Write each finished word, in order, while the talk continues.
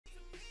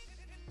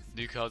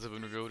New cards have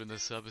been revealed in the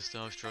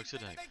CyberStyle structure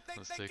deck.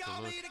 Let's take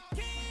a look.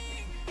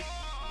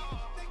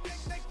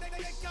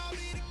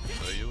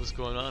 So yo, what's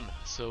going on?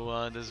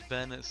 So there's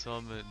been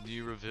some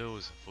new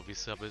reveals for the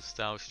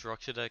CyberStyle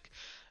structure deck.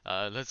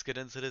 Let's get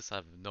into this. I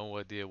have no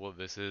idea what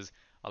this is.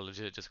 I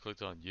legit just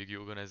clicked on Yugi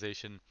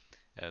organization,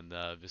 and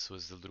this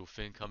was the little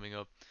thing coming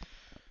up.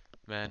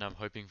 Man, I'm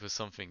hoping for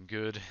something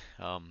good.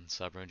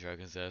 Cyber and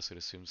Dragons there, so I'd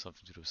assume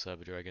something to do with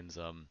Cyber Dragons.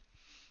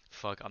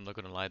 Fuck, I'm not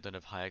gonna lie, I don't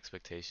have high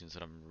expectations,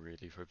 and I'm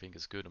really hoping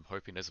it's good. I'm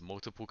hoping there's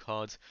multiple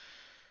cards.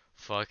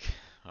 Fuck.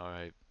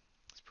 Alright,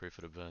 let's pray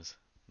for the best.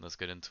 Let's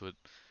get into it.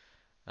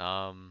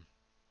 Um,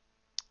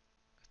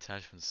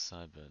 Attachment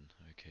Cyber.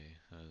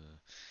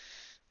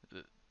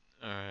 Okay.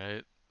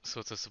 Alright.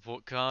 So it's a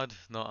support card,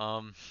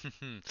 not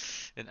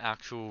an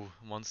actual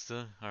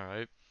monster.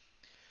 Alright.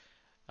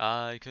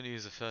 You can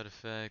use a third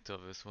effect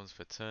of this once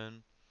per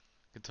turn.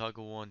 You can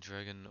target one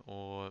dragon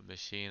or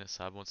machine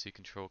cyber once you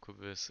control, equip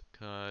this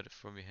card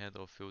from your hand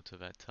or field to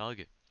that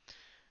target.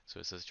 So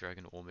it says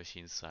dragon or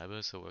machine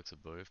cyber, so it works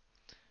at both.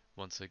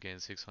 Once again,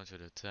 600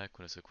 attack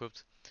when it's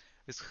equipped.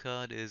 This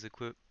card is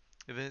equipped.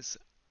 If it's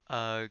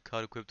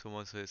card equipped to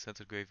one, so it's sent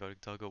to the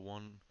graveyard, target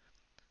one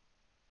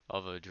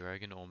of a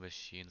dragon or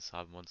machine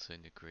cyber monster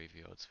in the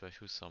graveyard.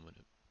 Special summon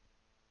it.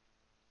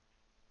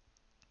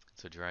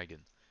 It's a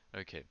dragon.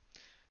 Okay.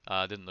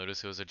 I didn't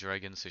notice it was a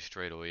dragon, so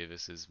straight away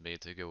this is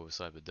made to go with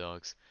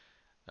CyberDarks.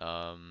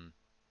 Um,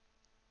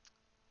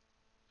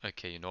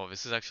 okay, you know what?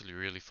 This is actually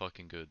really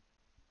fucking good.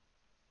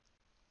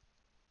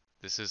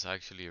 This is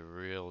actually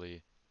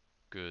really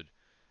good.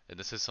 And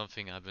this is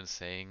something I've been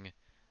saying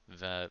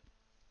that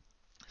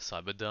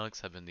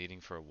CyberDarks have been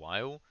needing for a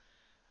while.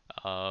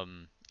 A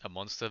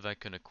monster that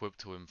can equip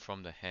to him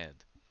from the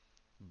hand.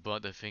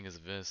 But the thing is,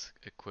 this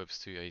equips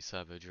to a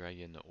Cyber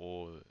Dragon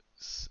or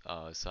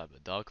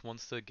Cyber Dark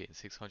monster, gain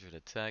 600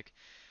 attack,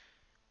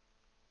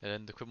 and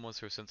then the equipped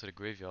monster is sent to the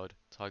graveyard,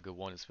 target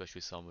one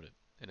especially summon it,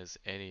 and it's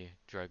any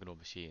dragon or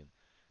machine.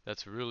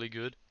 That's really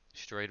good,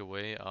 straight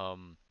away.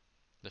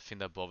 The thing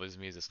that bothers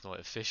me is it's not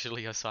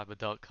officially a Cyber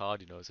Dark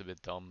card, you know, it's a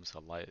bit dumb, so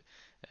I like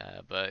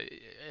but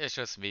it's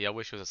just me, I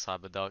wish it was a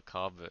Cyber Dark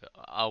card, but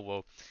oh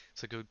well,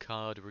 it's a good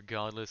card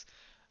regardless.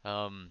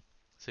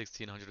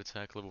 1600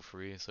 attack, level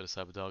 3, so the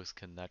Cyber Dogs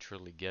can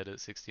naturally get it.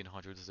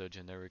 1600 is their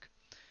generic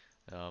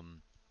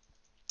um,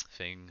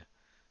 thing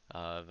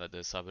that the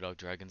Cyber Dog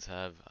Dragons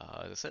have.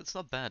 It's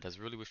not bad. I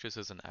really wish this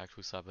was an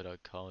actual Cyber Dog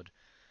card.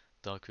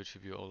 Dark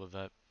Attribute, all of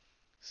that.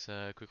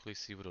 So quickly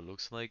see what it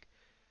looks like.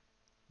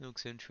 It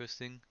looks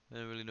interesting. I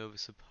don't really know if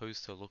it's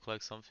supposed to look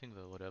like something,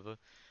 but whatever.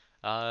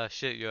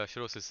 Shit, yeah, I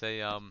should also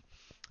say, I'm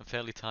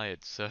fairly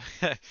tired, so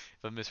if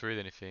I misread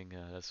anything,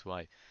 that's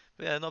why.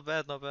 But yeah, not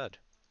bad, not bad.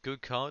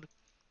 Good card.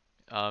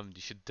 You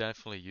should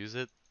definitely use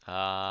it.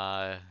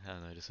 I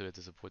don't know, just a bit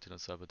disappointed on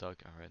CyberDark.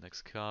 Alright,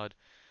 next card.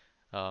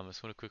 I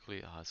just want to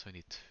quickly. It's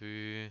only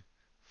two.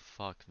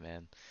 Fuck,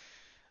 man.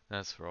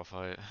 That's rough.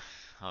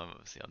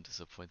 See, I'm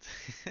disappointed.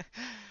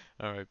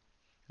 Alright,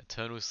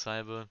 Eternal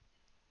Cyber.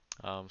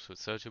 So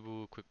it's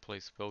searchable, quick play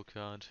spell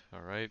card.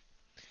 Alright.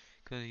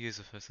 Gonna use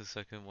the first and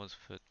second once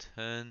per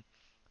turn.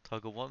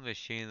 Target one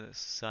machine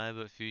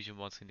cyber fusion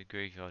monster in the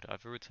graveyard.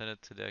 Either return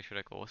it to the extra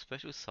deck or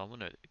special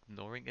summon it,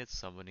 ignoring its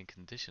summoning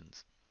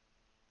conditions.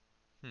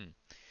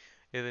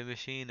 If a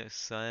machine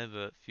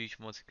cyber fusion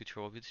monster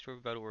control can destroy a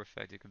battle or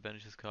effect, it can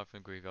banish this card from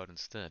the graveyard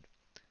instead.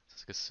 So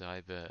it's like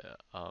a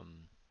cyber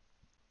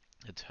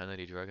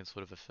eternity dragon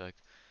sort of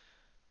effect.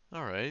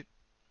 Alright.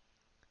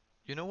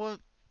 You know what?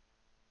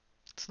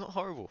 It's not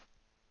horrible.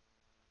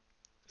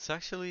 It's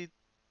actually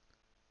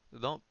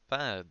not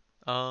bad.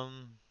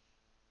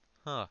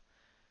 Huh.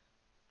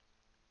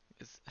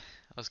 It's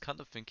I was kind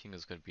of thinking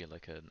it's gonna be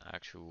like an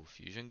actual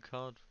fusion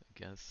card. I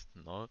guess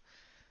not.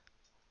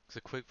 It's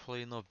a quick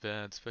play, not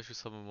bad. Special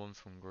summon one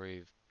from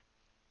grave,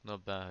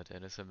 not bad.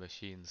 And it's a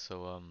machine,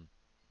 so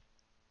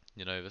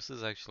you know, this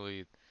is actually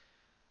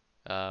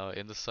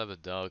in the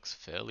Cyber Darks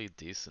fairly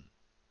decent.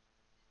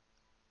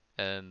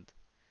 And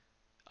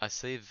I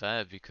say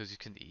that because you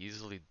can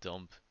easily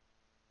dump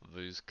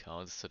those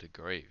cards to the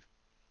grave.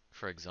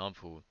 For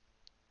example,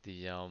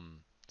 the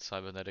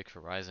Cybernetic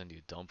Horizon,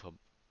 you dump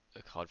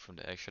a card from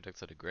the extra deck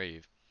to the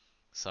grave.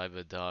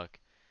 Cyber Dark,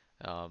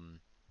 um,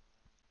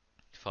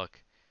 fuck,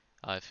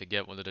 I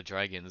forget one of the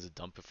dragons,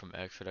 dump it from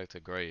extra deck to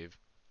grave.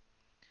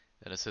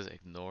 And it says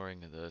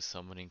ignoring the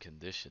summoning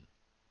condition.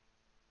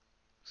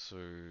 So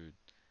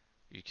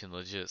you can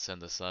legit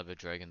send the Cyber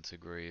Dragon to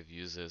grave,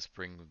 use this,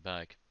 bring it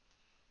back,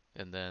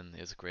 and then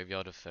its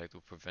graveyard effect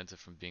will prevent it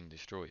from being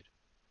destroyed.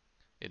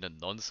 In a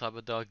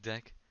non-Cyber Dark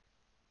deck,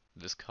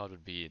 this card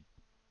would be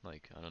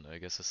like, I don't know, I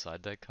guess a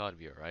side deck card would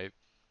be alright.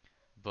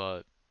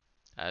 But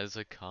as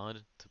a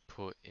card to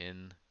put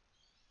in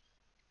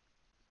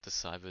the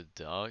Cyber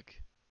Dark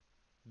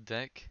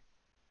deck,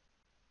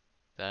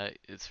 that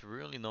it's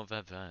really not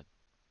that bad.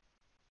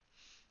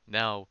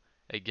 Now,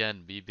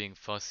 again, me being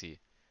fussy,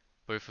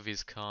 both of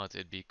these cards,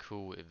 it'd be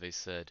cool if they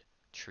said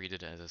treat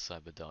it as a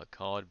Cyber Dark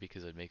card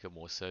because it'd make it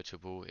more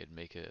searchable, it'd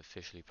make it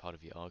officially part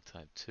of your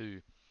archetype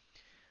too.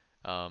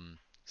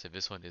 So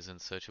this one isn't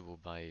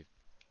searchable by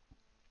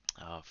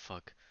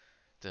fuck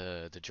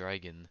the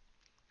dragon,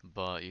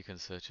 but you can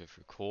search it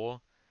for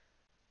core.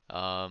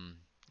 Um,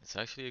 it's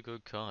actually a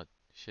good card.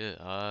 Shit.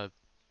 Huh.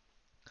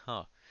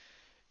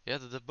 Yeah.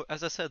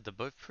 As I said, they're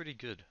both pretty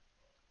good.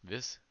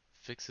 This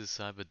fixes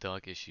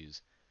CyberDark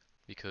issues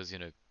because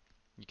you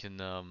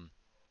can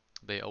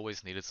they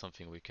always needed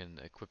something we can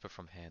equip it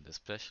from hand,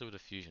 especially with the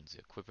fusions.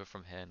 Equip it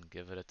from hand,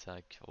 give it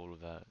attack, all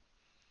of that.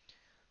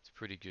 It's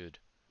pretty good.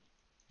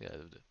 Yeah.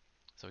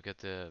 So we get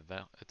the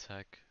that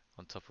attack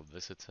on top of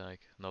this attack.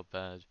 Not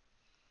bad.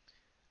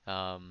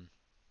 Um,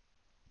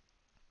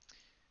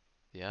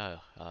 yeah,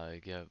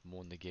 I get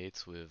more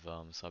negates with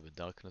Cyber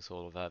Darkness,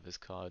 all of that. This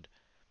card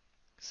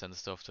sends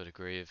stuff to the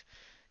grave.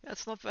 Yeah,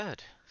 it's not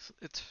bad.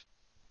 It's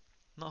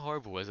not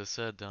horrible. As I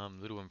said,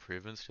 little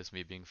improvements, just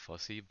me being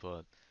fussy,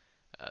 but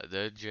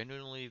they're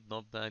genuinely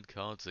not bad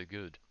cards. They're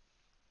good.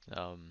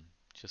 Um,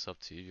 just up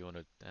to you if you want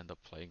to end up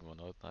playing them or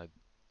not.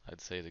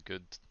 I'd say they're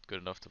good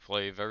enough to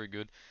play. Very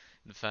good,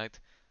 in fact.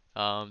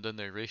 Don't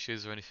know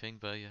ratios or anything,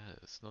 but yeah,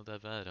 it's not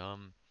that bad.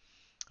 I'm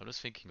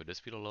just thinking, would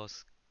this be the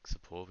last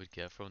support we'd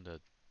get from the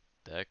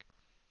deck?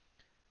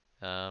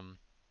 Um,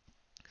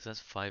 because that's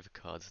 5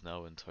 cards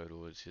now in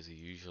total, which is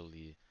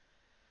usually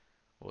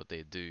what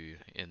they do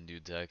in new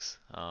decks.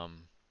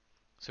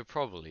 So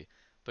probably.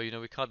 But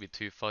we can't be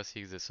too fussy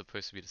because it's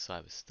supposed to be the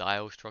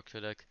CyberStyle structure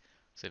deck.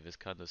 So this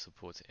kind of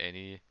supports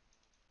any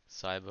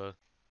cyber.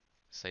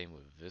 Same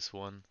with this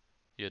one,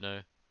 you know.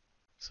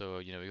 So,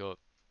 we got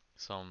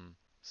some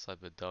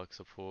CyberDark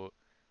support.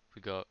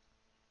 We got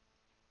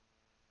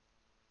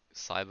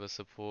cyber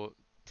support.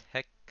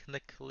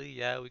 Technically,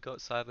 yeah, we got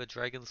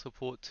CyberDragon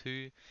support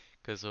too.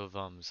 Because of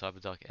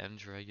CyberDark and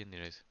Dragon,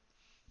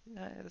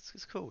 Yeah,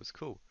 it's cool, it's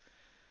cool.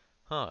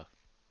 Huh.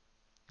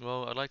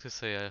 Well, I'd like to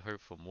say I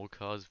hope for more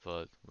cards,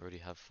 but we already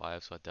have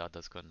 5, so I doubt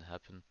that's going to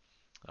happen.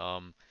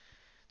 Um,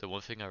 the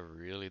one thing I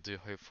really do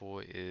hope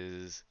for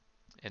is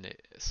in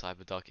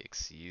CyberDark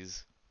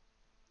Xyz.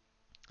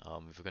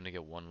 If we're gonna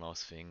get one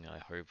last thing, I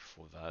hope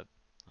for that.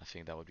 I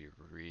think that would be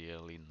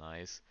really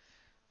nice.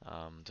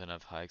 Don't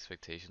have high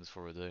expectations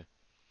for it though.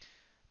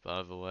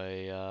 But either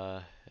way,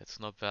 it's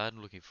not bad.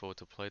 I'm looking forward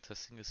to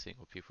playtesting and seeing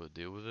what people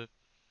do with it.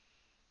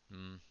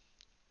 Hmm.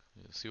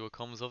 See what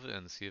comes of it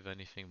and see if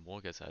anything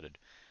more gets added.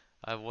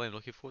 Either way, I'm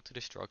looking forward to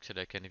the structure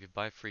deck, and if you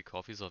buy 3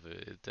 copies of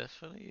it, it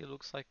definitely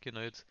looks like,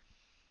 it's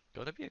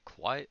gonna be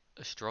quite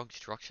a strong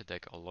structure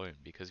deck alone,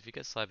 because if you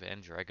get Cyber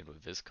and Dragon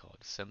with this card,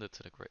 send it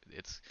to the great,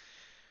 it's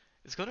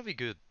gonna be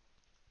good,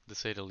 to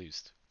say the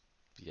least.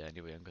 But yeah,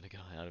 anyway, I'm gonna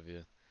get out of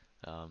here.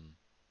 Um,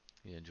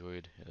 you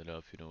enjoyed, hit it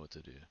up, you know what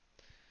to do.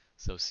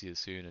 So see you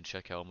soon, and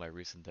check out my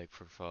recent deck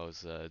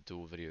profiles,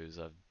 dual videos.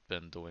 I've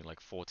been doing like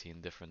 14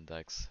 different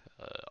decks,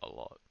 a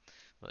lot,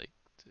 like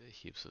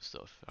heaps of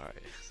stuff. Alright,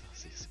 so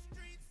see you soon.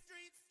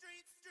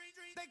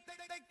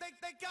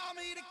 They call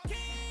me the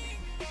king.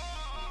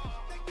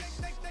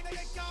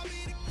 They call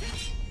me the